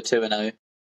were also 2-0.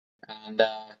 And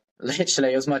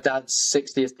literally, it was my dad's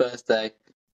 60th birthday,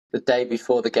 the day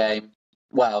before the game.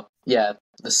 Well, yeah,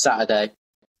 the Saturday.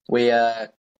 We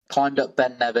climbed up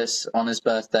Ben Nevis on his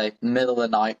birthday, middle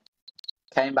of the night.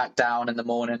 Came back down in the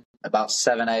morning, about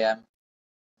 7 a.m.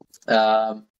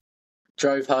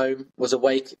 Drove home, was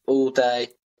awake all day,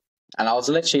 and I was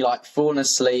literally like falling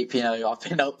asleep. I've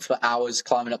been up for hours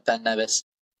climbing up Ben Nevis,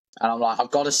 and I'm like, I've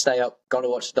got to stay up, got to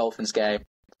watch the Dolphins game.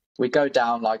 We go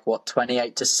down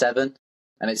 28-7,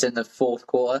 and it's in the fourth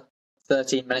quarter.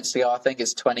 13 minutes to go, I think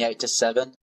it's 28-7.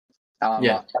 And I'm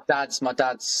like, my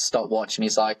dad's stopped watching.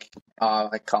 He's like, oh,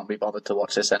 I can't be bothered to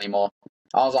watch this anymore.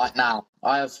 I was like, now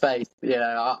I have faith.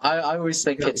 I always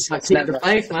think it's never the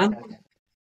faith, man.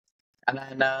 And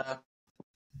then I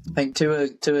think Tua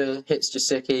hits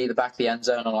Jasicki the back of the end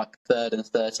zone on 3rd and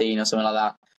 13 or something like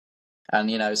that.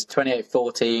 And it's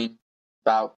 28-14,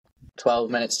 about 12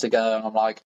 minutes to go, and I'm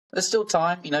like, there's still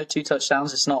time. 2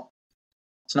 touchdowns. It's not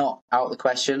out of the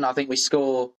question. I think we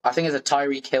score. I think it's a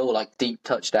Tyreek Hill deep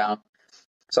touchdown.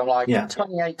 So I'm like,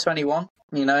 28-21.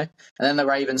 you know. And then the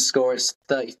Ravens score, it's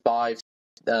 35-21.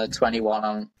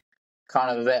 I'm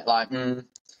kind of a bit like, you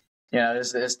know,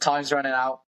 there's time's running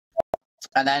out.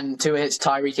 And then Tua hits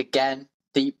Tyreek again,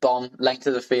 deep bomb, length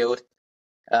of the field.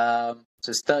 So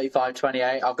it's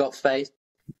 35-28. I've got faith.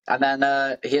 And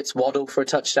then he hits Waddle for a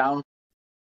touchdown.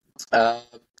 So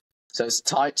it's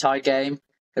a tie game.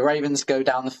 The Ravens go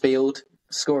down the field,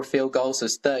 score a field goal, so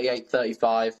it's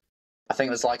 38-35. I think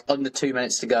there's like under 2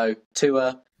 minutes to go.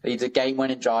 Tua leads a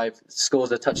game-winning drive,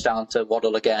 scores a touchdown to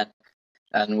Waddle again,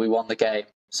 and we won the game.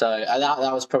 So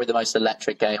that was probably the most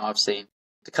electric game I've seen.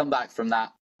 To come back from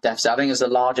that deficit, I think it was the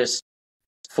largest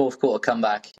fourth quarter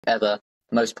comeback ever,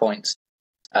 most points.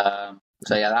 So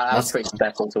yeah, that was pretty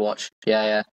special to watch.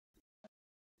 Yeah.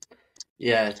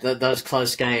 Yeah, those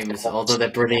close games, although they're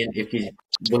brilliant if you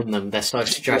win them, they're so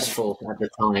stressful at the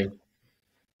time.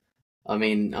 I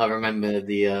mean, I remember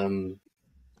the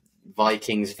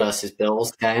Vikings versus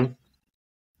Bills game.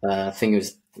 I think it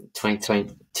was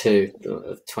 2022.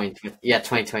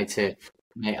 2022.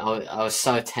 Mate, I was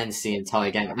so tense the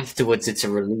entire game. Afterwards, it's a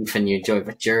relief and you enjoy it,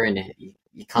 but during it,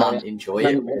 you can't enjoy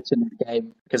it. Watching the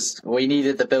game because we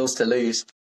needed the Bills to lose.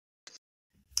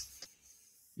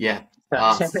 Yeah.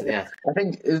 Yeah. I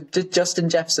think did Justin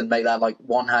Jefferson make that like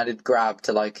one-handed grab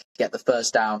to like get the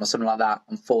first down or something like that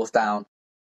on fourth down?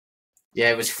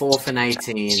 Yeah, it was 4th and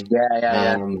 18.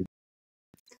 Yeah.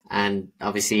 And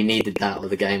obviously he needed that or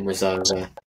the game was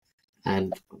over.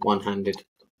 And one-handed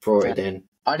brought it in.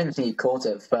 I didn't think he caught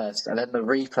it at first, and then the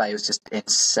replay was just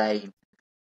insane.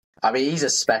 I mean, he's a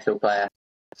special player.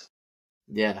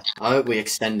 Yeah, I hope we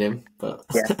extend him. But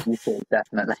yeah, you should,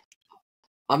 definitely.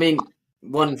 I mean,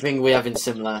 one thing we have in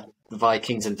similar, the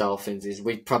Vikings and Dolphins, is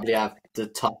we probably have the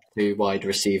top 2 wide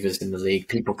receivers in the league.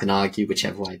 People can argue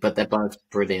whichever way, but they're both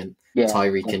brilliant. Yeah.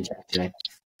 Tyreek and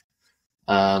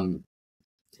JJ.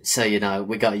 So, you know,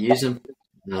 we got to use them.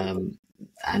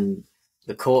 And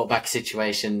the quarterback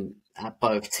situation at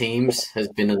both teams has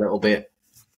been a little bit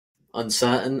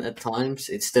uncertain at times.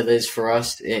 It still is for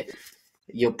us.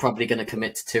 You're probably going to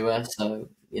commit to Tua, so,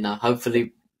 you know,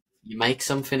 hopefully you make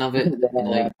something of it.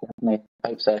 Yeah, definitely. I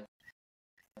hope so.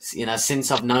 You know,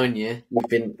 since I've known you, we've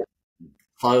been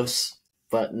close,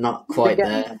 but not quite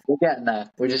there. We're getting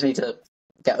there. We just need to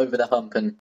get over the hump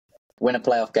and win a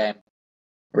playoff game,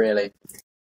 really.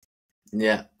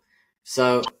 Yeah.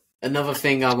 So another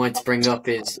thing I wanted to bring up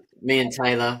is me and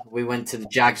Taylor, we went to the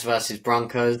Jags versus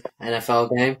Broncos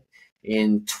NFL game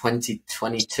in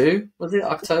 2022, was it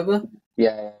October?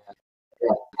 Yeah.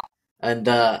 And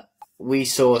we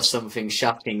saw something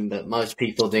shocking that most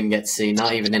people didn't get to see,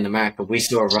 not even in America. We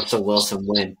saw Russell Wilson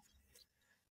win.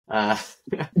 What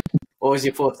was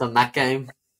your thoughts on that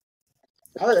game?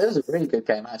 Oh, it was a really good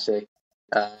game, actually.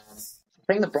 I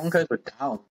think the Broncos were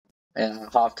down in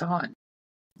half-time.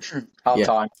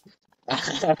 Half-time.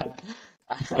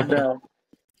 And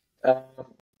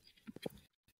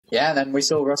then we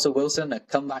saw Russell Wilson, a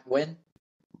comeback win.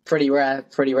 Pretty rare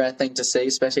thing to see,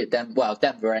 especially at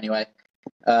Denver anyway.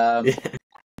 But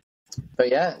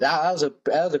yeah, that was a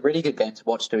really good game to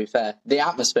watch. To be fair, the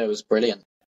atmosphere was brilliant.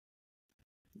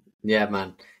 Yeah,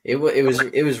 man, it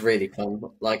was really fun.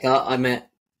 Like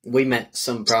we met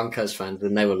some Broncos fans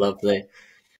and they were lovely,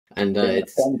 and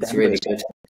it's really good.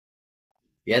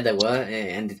 Yeah, they were,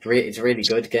 and it's really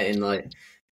good getting like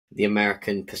the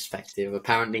American perspective.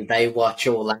 Apparently, they watch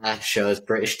all our shows,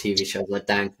 British TV shows like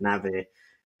Downton Abbey,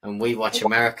 and we watch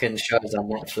American shows on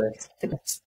Netflix.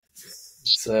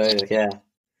 So yeah,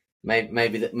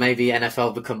 maybe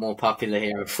NFL become more popular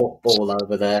here and football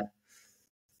over there.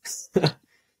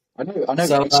 I know.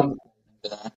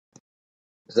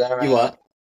 So, you what?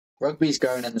 Rugby's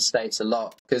growing in the States a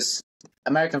lot because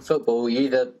American football, you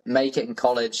either make it in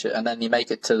college and then you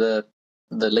make it to the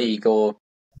league, or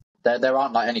there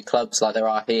aren't like any clubs like there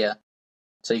are here.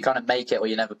 So you kind of make it or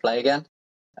you never play again.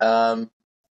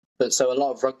 But so a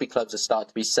lot of rugby clubs are starting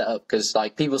to be set up because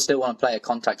like people still want to play a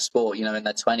contact sport, you know, in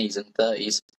their 20s and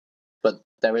 30s, but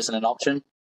there isn't an option.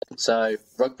 So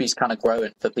rugby's kind of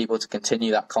growing for people to continue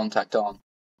that contact on.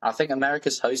 I think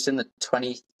America's hosting the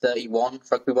 2031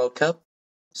 Rugby World Cup.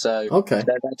 So they're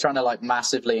trying to like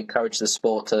massively encourage the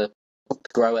sport to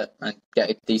grow it and get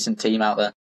a decent team out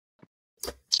there.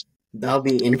 That'll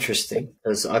be interesting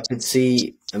because I could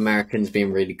see Americans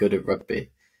being really good at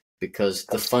rugby because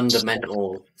the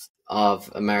fundamentals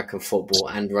of American football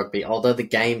and rugby, although the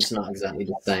game's not exactly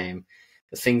the same,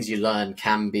 the things you learn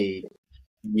can be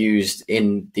used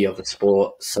in the other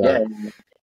sport. So, yeah.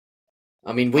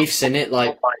 I mean, we've seen it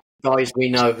like guys we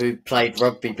know who played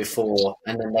rugby before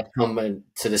and then they've come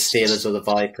to the Steelers or the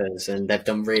Vipers and they've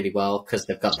done really well because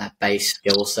they've got that base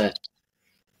skill set.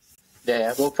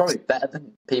 Yeah, well, probably better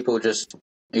than people just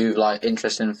who like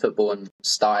interested in football and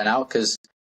starting out because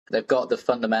they've got the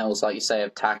fundamentals, like you say,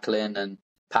 of tackling and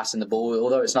passing the ball.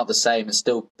 Although it's not the same, it's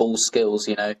still ball skills.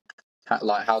 You know,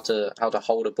 like how to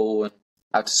hold a ball and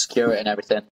how to secure it and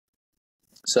everything.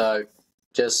 So,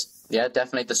 just yeah,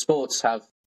 definitely the sports have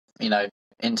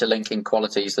interlinking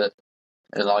qualities that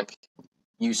are like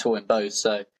useful in both.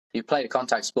 So, if you've played a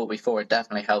contact sport before, it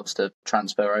definitely helps to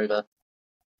transfer over.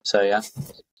 So yeah.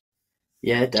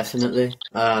 Yeah, definitely.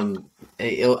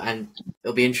 It'll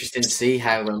be interesting to see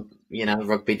how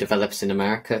rugby develops in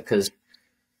America because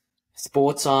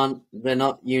sports they're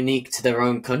not unique to their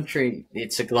own country.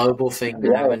 It's a global thing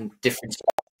now, and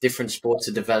different sports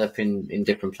are developing in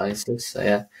different places. So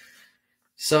yeah.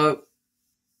 So,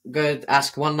 I'm going to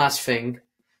ask one last thing.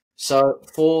 So,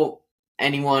 for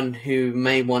anyone who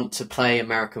may want to play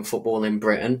American football in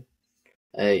Britain,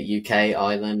 UK,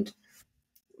 Ireland.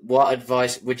 What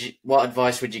advice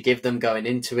would you give them going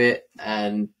into it?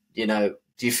 And do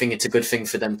you think it's a good thing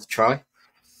for them to try?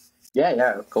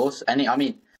 Yeah, of course.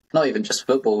 Not even just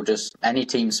football, just any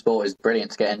team sport is brilliant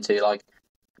to get into. Like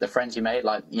the friends you made,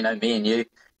 like me and you,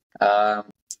 and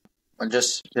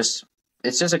just it's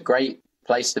just a great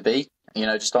place to be.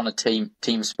 Just on a team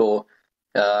sport,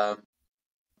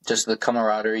 just the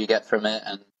camaraderie you get from it,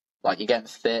 and like you're getting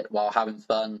fit while having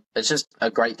fun. It's just a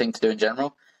great thing to do in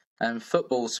general. And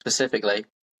football specifically,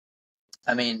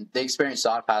 the experience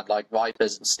I've had, like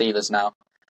Vipers and Steelers now,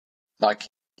 like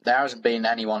there hasn't been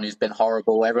anyone who's been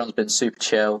horrible. Everyone's been super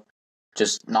chill,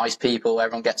 just nice people.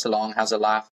 Everyone gets along, has a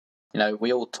laugh.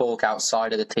 We all talk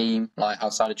outside of the team, like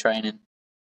outside of training.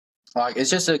 Like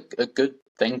it's just a good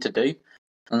thing to do.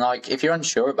 And like if you're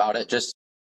unsure about it, just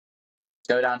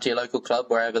go down to your local club,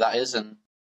 wherever that is, and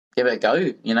give it a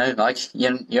go. Like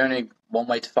you're only one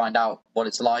way to find out what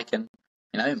it's like, and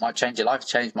it might change your life. It's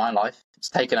changed my life. It's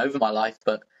taken over my life,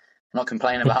 but I'm not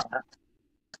complaining about that.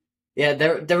 Yeah,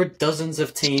 there are dozens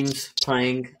of teams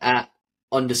playing at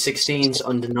under 16s,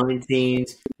 under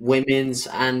 19s, women's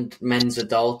and men's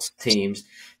adult teams.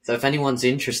 So if anyone's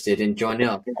interested in joining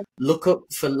up, look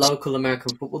up for local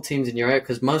American football teams in your area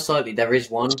because most likely there is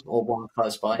one or one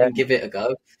close by, and give it a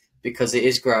go because it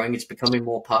is growing. It's becoming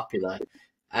more popular,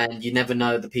 and you never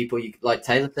know the people like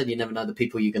Taylor said. You never know the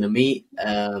people you're going to meet.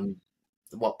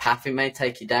 What path it may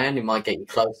take you down. It might get you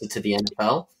closer to the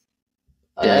NFL.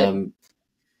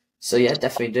 So yeah,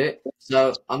 definitely do it.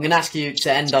 So I'm going to ask you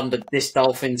to end on this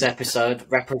Dolphins episode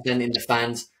representing the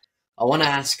fans. I want to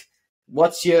ask,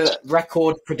 what's your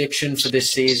record prediction for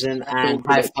this season, and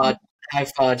how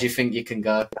far do you think you can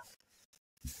go?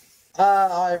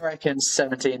 I reckon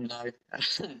 17. No,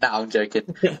 I'm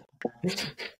joking.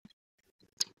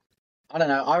 I don't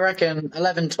know. I reckon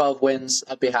 11, 12 wins.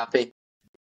 I'd be happy.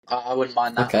 I wouldn't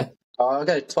mind that. Okay. I'll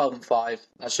go 12-5.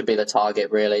 That should be the target,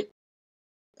 really.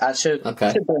 That should be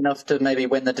enough to maybe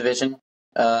win the division.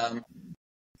 I'd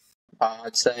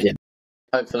say,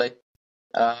 hopefully.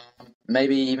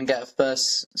 Maybe even get a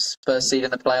first seed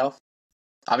in the playoff.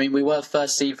 We were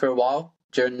first seed for a while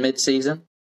during mid-season,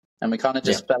 and we kind of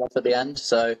just fell off at the end.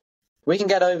 So we can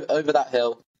get over that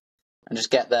hill and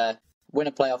just get there, win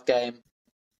a playoff game.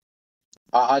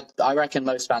 I reckon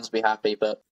most fans will be happy,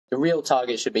 but the real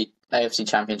target should be AFC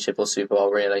Championship or Super Bowl,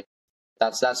 really.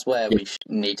 That's where we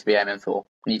need to be aiming for.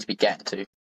 We need to be getting to.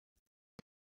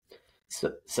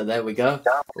 So there we go.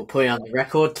 We'll put it on the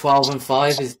record.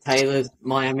 12-5 is Taylor's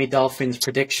Miami Dolphins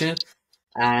prediction,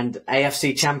 and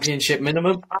AFC Championship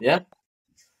minimum. Yeah.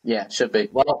 Yeah, should be.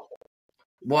 Well,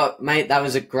 mate, that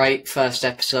was a great first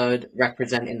episode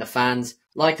representing the fans.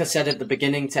 Like I said at the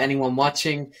beginning, to anyone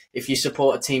watching, if you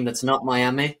support a team that's not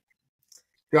Miami,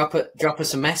 drop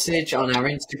us a message on our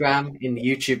Instagram, in the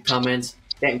YouTube comments.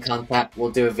 Get in contact.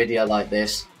 We'll do a video like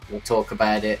this. We'll talk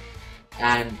about it.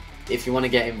 And if you want to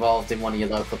get involved in one of your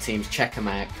local teams, check them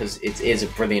out because it is a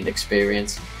brilliant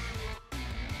experience.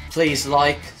 Please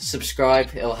like,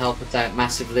 subscribe. It'll help us out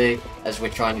massively as we're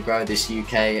trying to grow this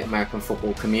UK American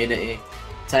football community.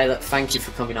 Taylor, thank you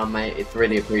for coming on, mate. It's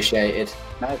really appreciated.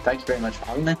 No, thanks very much for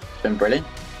having me. It's been brilliant.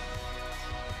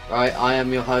 Right, I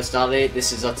am your host, Olly.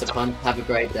 This is Utter Punt. Have a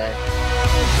great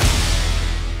day.